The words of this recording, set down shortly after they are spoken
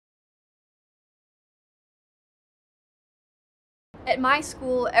At my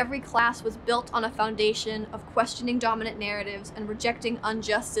school, every class was built on a foundation of questioning dominant narratives and rejecting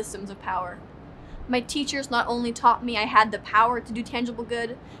unjust systems of power. My teachers not only taught me I had the power to do tangible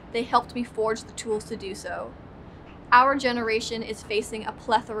good, they helped me forge the tools to do so. Our generation is facing a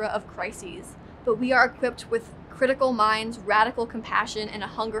plethora of crises, but we are equipped with critical minds, radical compassion, and a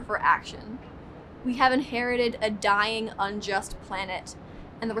hunger for action. We have inherited a dying, unjust planet,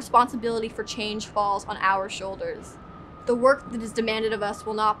 and the responsibility for change falls on our shoulders. The work that is demanded of us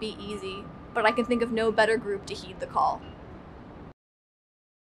will not be easy, but I can think of no better group to heed the call.